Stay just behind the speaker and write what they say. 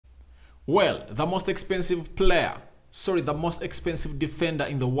Well, the most expensive defender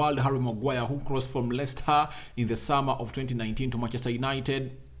in the world, Harry Maguire, who crossed from Leicester in the summer of 2019 to Manchester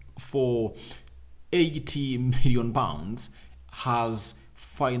United for £80 million, has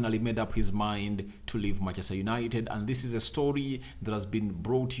finally made up his mind to leave Manchester United. And this is a story that has been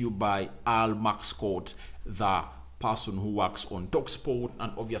brought to you by Al Maxcott, the person who works on TalkSport,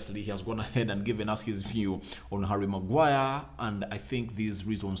 and obviously he has gone ahead and given us his view on Harry Maguire, and I think these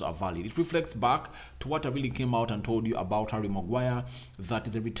reasons are valid. It reflects back to what I really came out and told you about Harry Maguire, that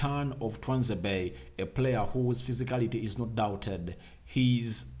the return of Tuanzebe, a player whose physicality is not doubted,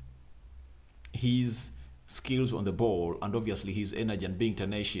 his skills on the ball, and obviously his energy and being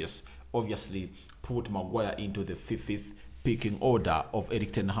tenacious, obviously put Maguire into the fifth picking order of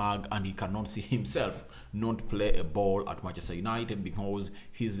Erik ten Hag, and he cannot see himself not play a ball at Manchester United because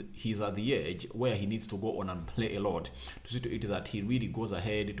he's at the age where he needs to go on and play a lot to see to it that he really goes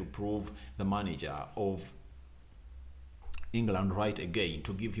ahead to prove the manager of England right again,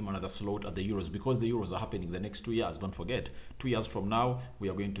 to give him another slot at the Euros, because the Euros are happening the next 2 years. Don't forget, 2 years from now we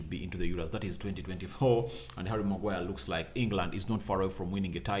are going to be into the Euros. That is 2024, and Harry Maguire looks like England is not far away from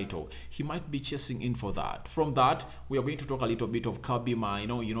winning a title. He might be chasing in for that. From that, we are going to talk a little bit of Kobbie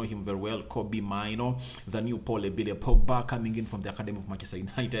Mainoo. You know him very well, Kobbie Mainoo, the new Paul Ebile Pogba, coming in from the academy of Manchester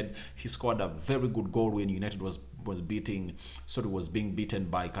United. He scored a very good goal when United was being beaten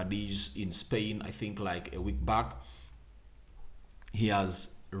by Cadiz in Spain, I think like a week back. He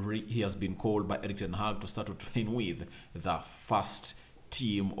has been called by Erik ten Hag to start to train with the first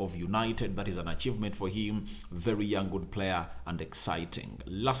team of United. That is an achievement for him. Very young, good player, and exciting.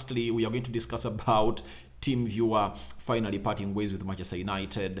 Lastly, we are going to discuss about TeamViewer finally parting ways with Manchester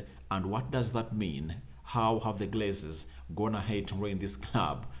United, and what does that mean? How have the Glazers gone ahead to run this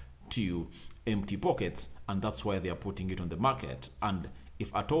club to empty pockets, and that's why they are putting it on the market. And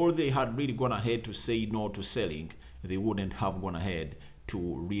if at all they had really gone ahead to say no to selling, they wouldn't have gone ahead to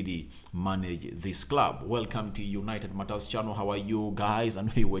really manage this club. Welcome to United Matters channel. How are you guys, and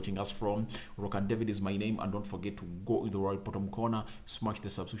where you're watching us from? Rokan David is my name, and don't forget to go in the right bottom corner, smash the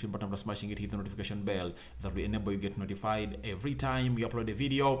subscription button. After smashing it, hit the notification bell. That will enable you get notified every time we upload a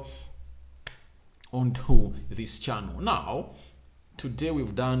video onto this channel. Now, today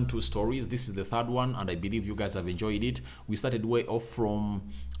we've done 2 stories. This is the 3rd one, and I believe you guys have enjoyed it. We started way off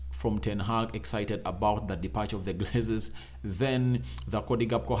from Ten Hag, excited about the departure of the Glazers. Then the Cody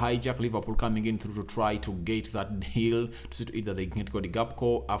Gakpo hijack, Liverpool coming in through to try to get that deal to see to it that they can get Cody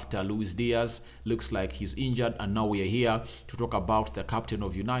Gakpo after Luis Diaz looks like he's injured. And now we are here to talk about the captain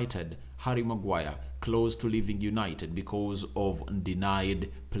of United, Harry Maguire, close to leaving United because of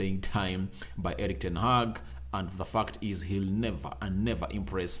denied playing time by Erik ten Hag, and the fact is he'll never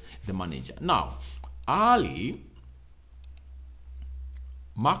impress the manager. Now,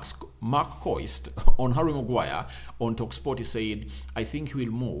 Mark Coist on Harry Maguire on TalkSport, he said, I think he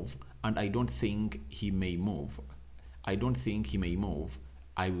will move, and I don't think he may move. I don't think he may move.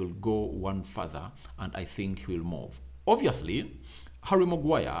 I will go one further, and I think he will move. Obviously, Harry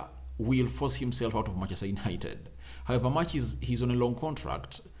Maguire will force himself out of Manchester United. However much he's on a long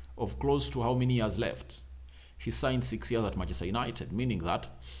contract of close to how many years left? He signed 6 years at Manchester United, meaning that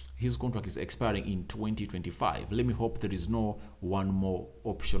his contract is expiring in 2025. Let me hope there is no one more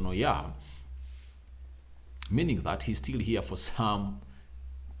optional year, meaning that he's still here for some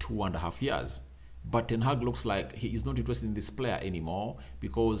 2.5 years. But Ten Hag looks like he is not interested in this player anymore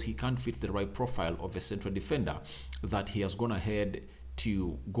because he can't fit the right profile of a central defender that he has gone ahead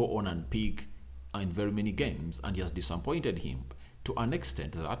to go on and pick in very many games, and he has disappointed him to an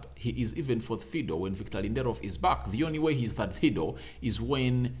extent that he is even fourth fiddle when Victor Lindelof is back. The only way he's that fiddle is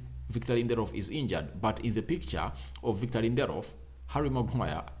when Victor Lindelof is injured. But in the picture of Victor Lindelof, Harry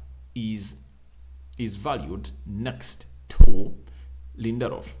Maguire is valued next to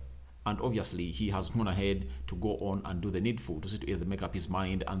Lindelof. And obviously, he has gone ahead to go on and do the needful to see to make up his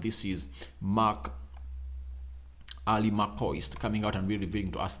mind. And this is Mark Coist coming out and really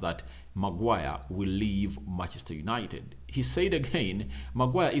revealing to us that Maguire will leave Manchester United. He said again,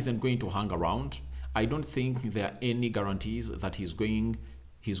 Maguire isn't going to hang around. I don't think there are any guarantees that he's going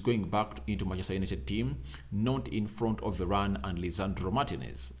back into Manchester United team, not in front of Varane and Lisandro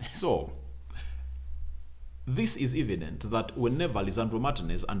Martinez. So this is evident that whenever Lisandro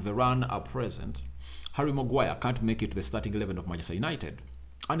Martinez and Varane are present, Harry Maguire can't make it to the starting 11 of Manchester United.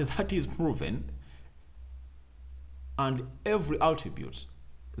 And that is proven, and every attribute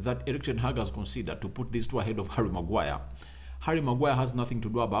that Erik ten Hag has considered to put these two ahead of Harry Maguire has nothing to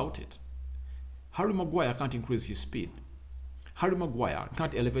do about it. Harry Maguire can't increase his speed. Harry Maguire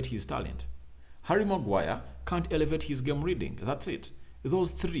can't elevate his talent. Harry Maguire can't elevate his game reading. That's it.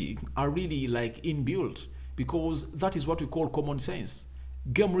 those three are really like inbuilt, because that is what we call common sense.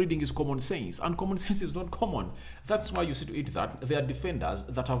 Game reading is common sense, and common sense is not common. That's why you see to it that there are defenders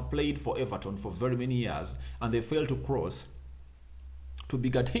that have played for Everton for very many years and they fail to cross to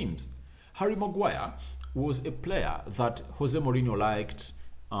bigger teams. Harry Maguire was a player that Jose Mourinho liked,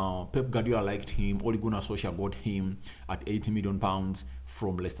 Pep Guardiola liked him, Ole Gunnar Solskjaer got him at £80 million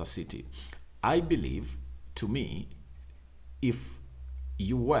from Leicester City. I believe, to me, if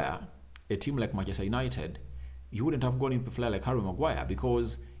you were a team like Manchester United, you wouldn't have gone into a player like Harry Maguire,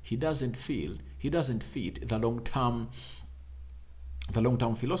 because he doesn't fit the long-term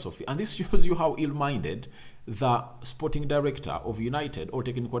philosophy. And this shows you how ill-minded the sporting director of United or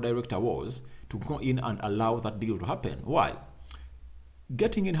technical director was to go in and allow that deal to happen. Why?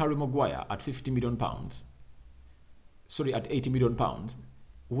 Getting in Harry Maguire at £50 million, at £80 million,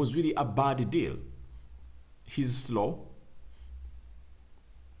 was really a bad deal. He's slow.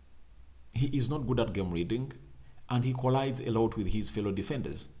 He is not good at game reading, and he collides a lot with his fellow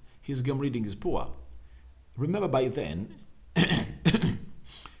defenders. His game reading is poor. Remember, by then,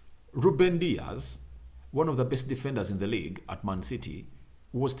 Ruben Diaz, one of the best defenders in the league at Man City,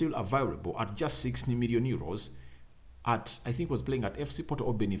 was still available at just 60 million euros at, I think was playing at FC Porto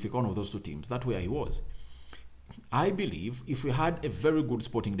or Benfica, one of those two teams. That's where he was. I believe if we had a very good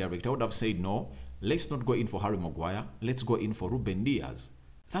sporting director, I would have said, no, let's not go in for Harry Maguire, let's go in for Ruben Diaz.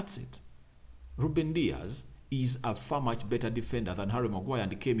 That's it. Ruben Diaz is a far much better defender than Harry Maguire,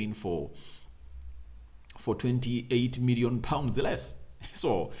 and he came in for £28 million less.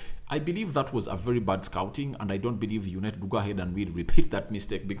 So I believe that was a very bad scouting, and I don't believe United will go ahead and will repeat that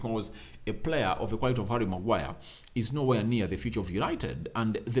mistake, because a player of the quality of Harry Maguire is nowhere near the future of United,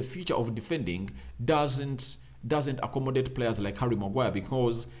 and the future of defending doesn't accommodate players like Harry Maguire,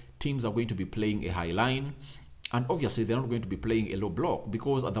 because teams are going to be playing a high line, and obviously they're not going to be playing a low block,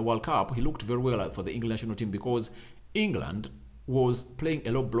 because at the World Cup he looked very well for the England national team, because England was playing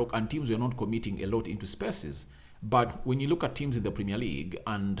a low block and teams were not committing a lot into spaces. But when you look at teams in the Premier League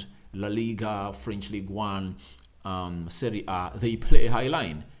and La Liga, French League One, Serie A, they play a high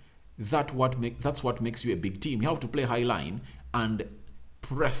line. That's what makes you a big team. You have to play high line and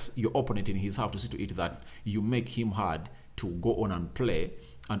press your opponent in his half to see to it that you make him hard to go on and play,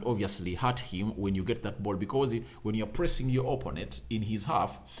 and obviously hurt him when you get that ball, because when you're pressing your opponent in his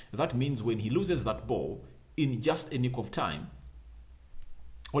half, that means when he loses that ball in just a nick of time,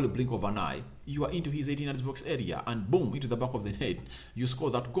 or a blink of an eye, you are into his 18-yard box area, and boom, into the back of the net, you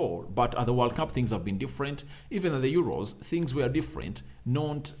score that goal. But at the World Cup, things have been different. Even at the Euros, things were different,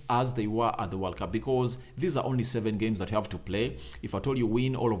 not as they were at the World Cup, because these are only 7 games that you have to play. If at all you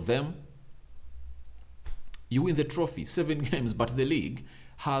win all of them, you win the trophy. 7 games, but the league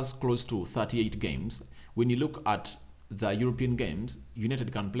has close to 38 games. When you look at the European games,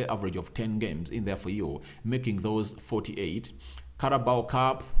 United can play average of 10 games in there for you, making those 48. Carabao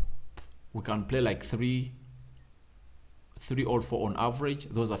Cup, we can play like 3 or 4 on average.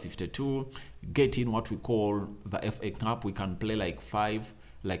 Those are 52. Getting what we call the FA Cup, we can play like 5,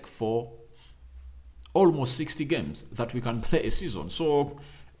 like 4. Almost 60 games that we can play a season. So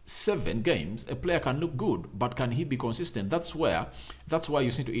 7 games, a player can look good, but can he be consistent? That's why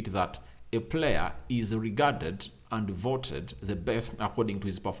you see to it that a player is regarded and voted the best according to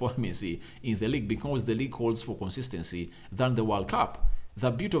his performance in the league, because the league calls for consistency than the World Cup. The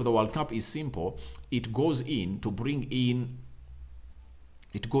beauty of the World Cup is simple. It goes in to bring in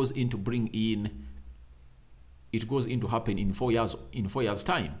happen in 4 years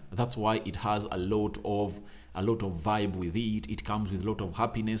time. That's why it has a lot of vibe with it. It comes with a lot of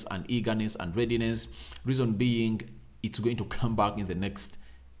happiness and eagerness and readiness. Reason being, it's going to come back in the next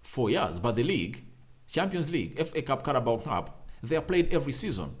 4 years. But the league, Champions League, FA Cup, Carabao Cup, they are played every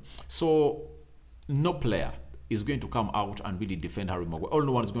season. So no player is going to come out and really defend Harry Maguire.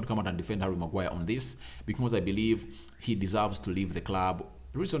 No one is going to come out and defend Harry Maguire on this, because I believe he deserves to leave the club.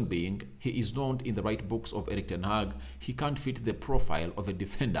 Reason being, he is not in the right books of Erik ten Hag. He can't fit the profile of a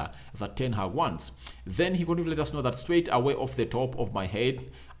defender that Ten Hag wants. Then he couldn't let us know that straight away off the top of my head,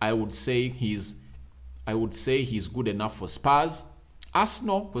 I would say he's good enough for Spurs.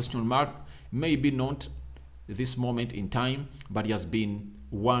 Arsenal, question mark. Maybe not this moment in time, but he has been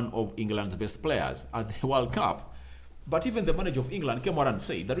one of England's best players at the World Cup. But even the manager of England came out and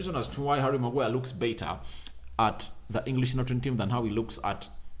said the reason as to why Harry Maguire looks better at the English national team than how he looks at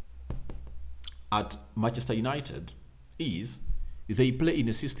Manchester United is they play in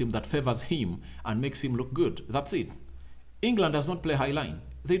a system that favors him and makes him look good. That's it. England does not play high line.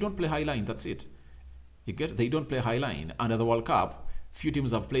 They don't play high line. That's it. You get? They don't play high line. And at the World Cup, few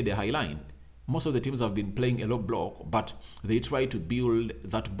teams have played a high line. most of the teams have been playing a low block, but they try to build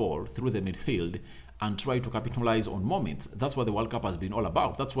that ball through the midfield and try to capitalize on moments. That's what the World Cup has been all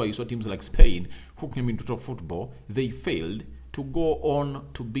about. That's why you saw teams like Spain, who came into top football, they failed to go on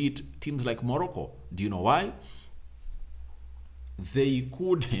to beat teams like Morocco. Do you know why? They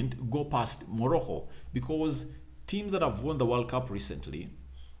couldn't go past Morocco because teams that have won the World Cup recently,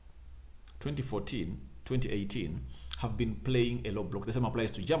 2014, 2018, have been playing a low block. The same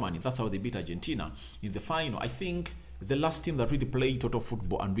applies to Germany. That's how they beat Argentina in the final. I think the last team that really played total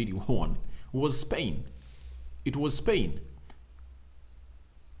football and really won was Spain. It was Spain.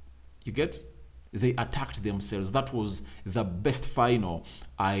 You get? They attacked themselves. That was the best final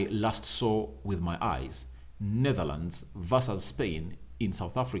I last saw with my eyes. Netherlands versus Spain in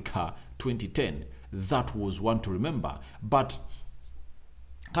South Africa 2010. That was one to remember. But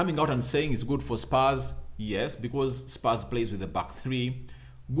coming out and saying it's good for Spurs, yes, because Spurs plays with a back three.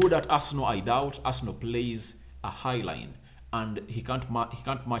 Good at Arsenal, I doubt. Arsenal plays a high line, and he can't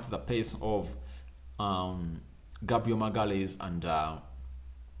match the pace of Gabriel Magalhaes and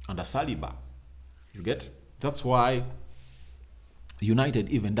Saliba. You get? That's why United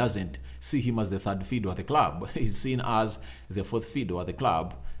even doesn't see him as the third fiddle at the club. He's seen as the fourth fiddle at the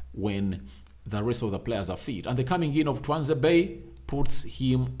club when the rest of the players are fit. And the coming in of Tuanzebe puts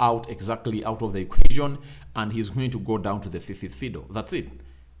him exactly out of the equation, and he's going to go down to the fifth fiddle. That's it.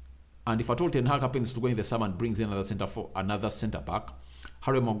 And if at all Ten Hag happens to go in the summer and brings in another centre back,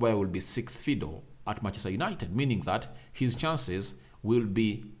 Harry Maguire will be sixth fiddle at Manchester United, meaning that his chances will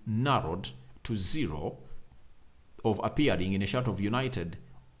be narrowed to 0 of appearing in a shirt of United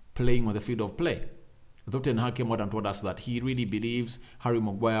playing on the field of play. Though Ten Hag came out and told us that he really believes Harry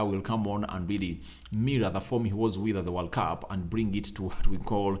Maguire will come on and really mirror the form he was with at the World Cup and bring it to what we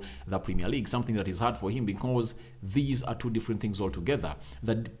call the Premier League, something that is hard for him because these are two different things altogether.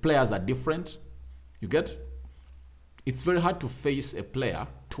 The players are different, you get? It's very hard to face a player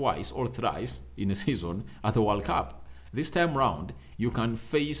twice or thrice in a season at the World Cup. This time round, you can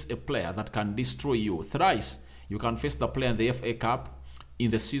face a player that can destroy you thrice. You can face the player in the FA Cup. In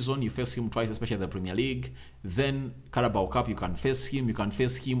the season, you face him twice, especially in the Premier League. Then Carabao Cup, you can face him. You can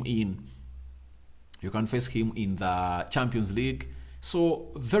face him in the Champions League.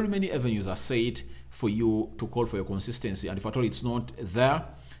 So very many avenues are set for you to call for your consistency. And if at all it's not there,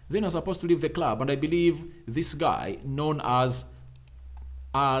 then you're supposed to leave the club. And I believe this guy, known as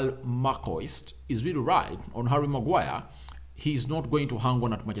Al Marcoist, is really right on Harry Maguire. He's not going to hang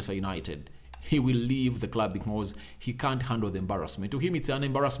on at Manchester United. He will leave the club because he can't handle the embarrassment. To him, it's an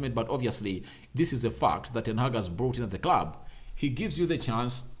embarrassment, but obviously, this is a fact that Ten Hag has brought in at the club. He gives you the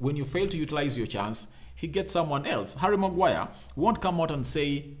chance. When you fail to utilize your chance, he gets someone else. Harry Maguire won't come out and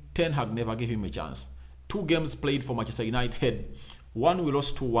say Ten Hag never gave him a chance. 2 games played for Manchester United. One we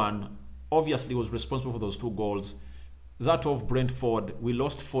lost 2-1. Obviously, was responsible for those 2 goals. That of Brentford, we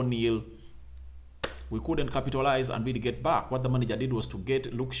lost 4-0. We couldn't capitalize and really get back. What the manager did was to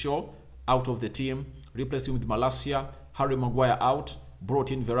get Luke Shaw out of the team, replaced him with Malacia, Harry Maguire out,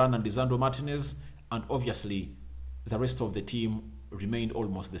 brought in Varane and Lisandro Martinez, and obviously the rest of the team remained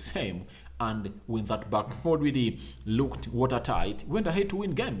almost the same. And when that back four really looked watertight, went ahead to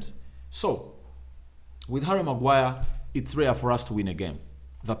win games. So with Harry Maguire, it's rare for us to win a game.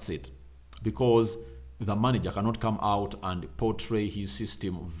 That's it. Because the manager cannot come out and portray his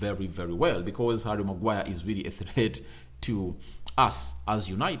system very, very well, because Harry Maguire is really a threat to us as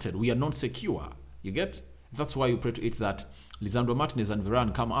United. We are not secure. You get? That's why you pray to it that Lisandro Martinez and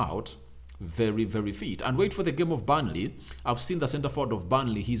Varane come out very, very fit. And wait for the game of Burnley. I've seen the centre forward of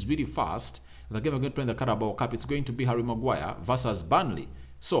Burnley. He's really fast. The game we're going to play in the Carabao Cup, it's going to be Harry Maguire versus Burnley.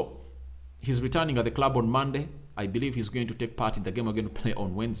 So he's returning at the club on Monday. I believe he's going to take part in the game we're going to play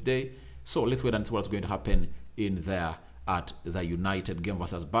on Wednesday. So let's wait and see what's going to happen in there at the United game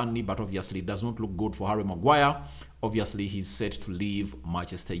versus Burnley. But obviously it does not look good for Harry Maguire. Obviously he's set to leave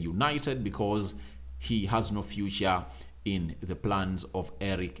Manchester United because he has no future in the plans of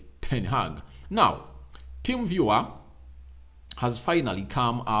Erik Ten Hag. Now, TeamViewer has finally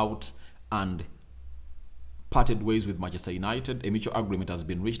come out and parted ways with Manchester United. A mutual agreement has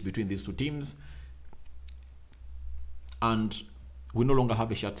been reached between these two teams, and we no longer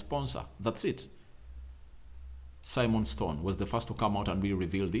have a shirt sponsor. That's it. Simon Stone was the first to come out and really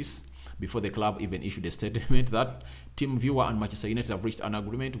reveal this before the club even issued a statement that TeamViewer and Manchester United have reached an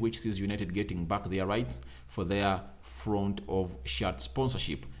agreement which sees United getting back their rights for their front of shirt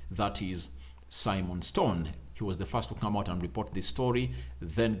sponsorship. That is Simon Stone. He was the first to come out and report this story.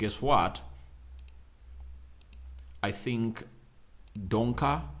 Then guess what? I think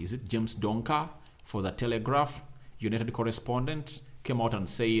Donker, is it James Donker for the Telegraph, United correspondent, came out and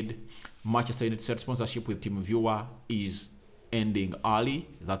said Manchester United sponsorship with TeamViewer is ending early.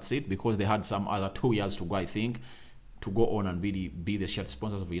 That's it, because they had some other 2 years to go, I think, to go on and really be the shirt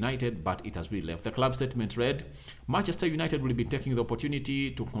sponsors of United, but it has really left. The club statement read, Manchester United will be taking the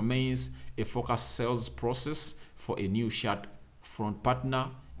opportunity to commence a focused sales process for a new shirt front partner.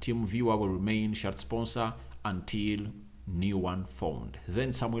 TeamViewer will remain shirt sponsor until new one found.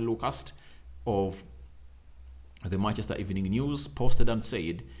 Then Samuel Lucas of the Manchester Evening News posted and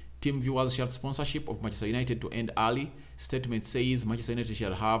said, TeamViewer's shirt sponsorship of Manchester United to end early. Statement says Manchester United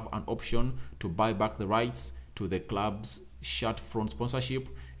shall have an option to buy back the rights to the club's shirt front sponsorship.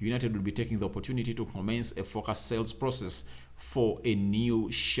 United will be taking the opportunity to commence a focused sales process for a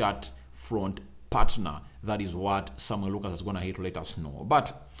new shirt front partner. That is what Samuel Lucas is going to let us know.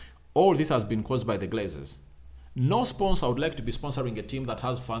 But all this has been caused by the Glazers. No sponsor would like to be sponsoring a team that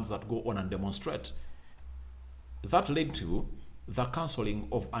has fans that go on and demonstrate. That led to the cancelling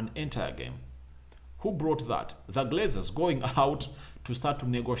of an entire game. Who brought that? The Glazers going out to start to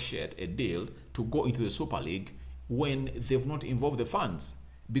negotiate a deal to go into the Super League when they've not involved the fans.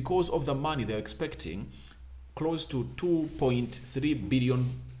 Because of the money they're expecting, close to £2.3 billion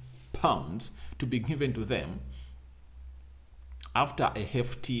to be given to them after a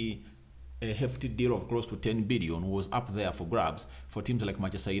hefty deal of close to 10 billion was up there for grabs for teams like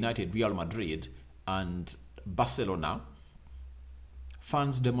Manchester United, Real Madrid, and Barcelona.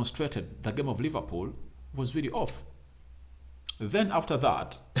 Fans demonstrated the game of Liverpool was really off. Then after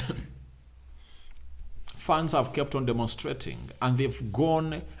that, fans have kept on demonstrating, and they've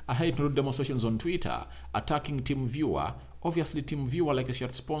gone ahead to do demonstrations on Twitter attacking TeamViewer. Obviously, TeamViewer, like a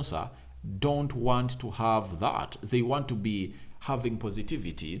shirt sponsor, don't want to have that. They want to be having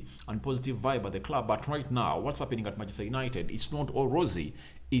positivity and positive vibe at the club. But right now, what's happening at Manchester United, it's not all rosy.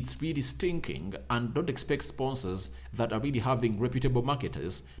 It's really stinking, and don't expect sponsors that are really having reputable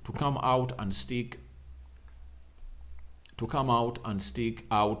marketers to come out and stick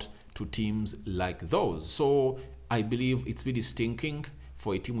out to teams like those. So I believe it's really stinking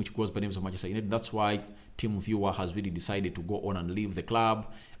for a team which goes by the names of Manchester United. That's why TeamViewer has really decided to go on and leave the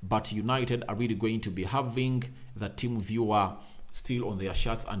club. But United are really going to be having the TeamViewer still on their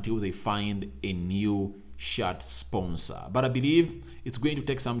shirts until they find a new shirt sponsor. But I believe it's going to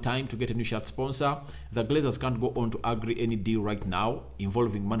take some time to get a new shirt sponsor. The Glazers can't go on to agree any deal right now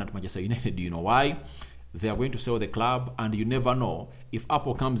involving money at Manchester United. Do you know why? They are going to sell the club, and you never know if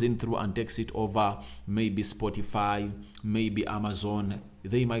Apple comes in through and takes it over, maybe Spotify, maybe Amazon.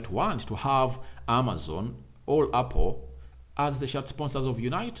 They might want to have Amazon or Apple as the shirt sponsors of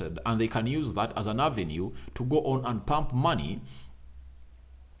United, and they can use that as an avenue to go on and pump money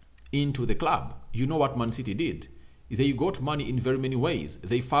into the club. You know what Man City did? They got money in very many ways.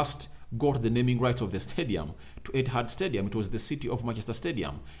 They first got the naming rights of the stadium to Etihad Stadium. It was the City of Manchester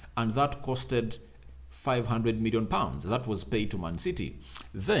Stadium, and that costed £500 million. That was paid to Man City.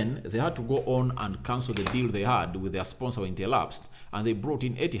 Then they had to go on and cancel the deal they had with their sponsor when it elapsed, and they brought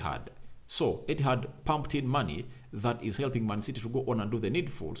in Etihad. So Etihad pumped in money that is helping Man City to go on and do the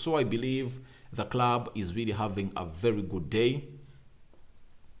needful. So I believe the club is really having a very good day.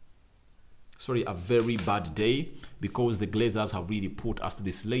 Sorry, a very bad day, because the Glazers have really put us to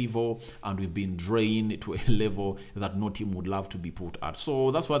this level, and we've been drained to a level that no team would love to be put at.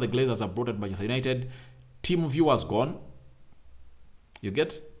 So that's why the Glazers have brought at Manchester United. TeamViewer's gone. You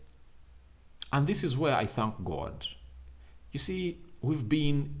get? And this is where I thank God. You see, we've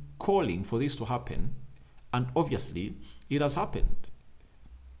been calling for this to happen, and obviously it has happened.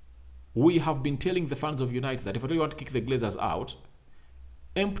 We have been telling the fans of United that if you want to kick the Glazers out,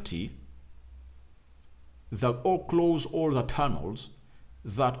 empty or close all the tunnels,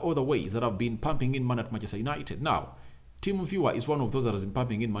 that all the ways that have been pumping in money at Manchester United. Now, TeamViewer is one of those that has been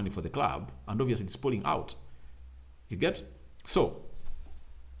pumping in money for the club, and obviously it's pulling out. You get? So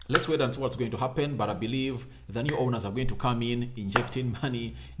let's wait and see what's going to happen. But I believe the new owners are going to come in, injecting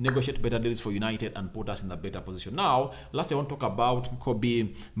money, negotiate better deals for United, and put us in a better position. Now, last I want to talk about Kobe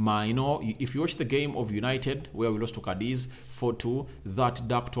Maino. If you watch the game of United where we lost to Cadiz 4-2, that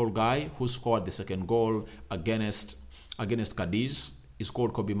dark tall guy who scored the second goal against Cadiz is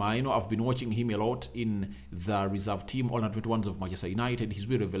called Kobe Maino. I've been watching him a lot in the reserve team, all 121s of Manchester United. He's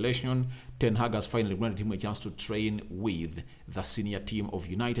been a revelation. Ten Hag has finally granted him a chance to train with the senior team of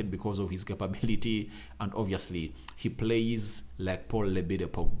United because of his capability, and obviously he plays like Paul Lebede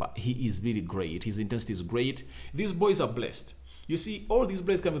Pogba. He is really great. His intensity is great. These boys are blessed. You see, all these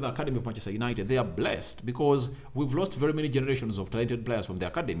players coming from the academy of Manchester United, they are blessed because we've lost very many generations of talented players from the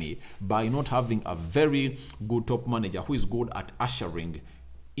academy by not having a very good top manager who is good at ushering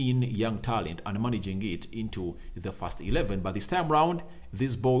in young talent and managing it into the first 11. But this time round,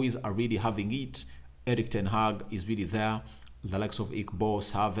 these boys are really having it. Erik ten Hag is really there. The likes of Igbo,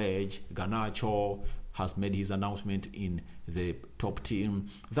 Savage, Garnacho has made his announcement in the top team.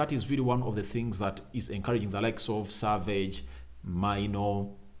 That is really one of the things that is encouraging the likes of Savage,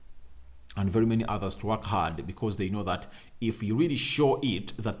 Maino, and very many others to work hard, because they know that if you really show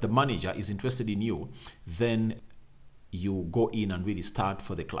it that the manager is interested in you, then you go in and really start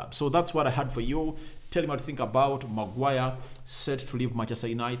for the club. So that's what I had for you. Tell me what to think about Maguire set to leave Manchester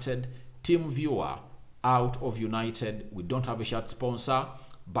United. TeamViewer out of United. We don't have a shirt sponsor,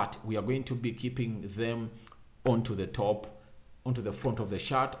 but we are going to be keeping them onto the top, onto the front of the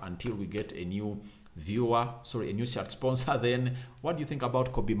shirt until we get a new a new shirt sponsor. Then what do you think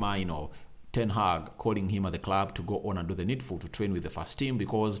about Kobe Mainoo? Ten Hag calling him at the club to go on and do the needful to train with the first team,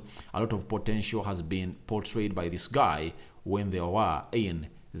 because a lot of potential has been portrayed by this guy when they were in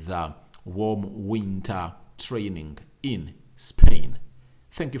the warm winter training in Spain.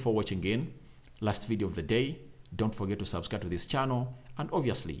 Thank you for watching again. Last video of the day. Don't forget to subscribe to this channel, and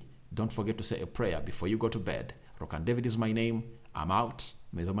obviously don't forget to say a prayer before you go to bed. Rokan David is my name. I'm out.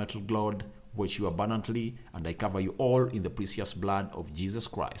 May the metal God watch you abundantly, and I cover you all in the precious blood of Jesus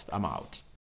Christ. I'm out.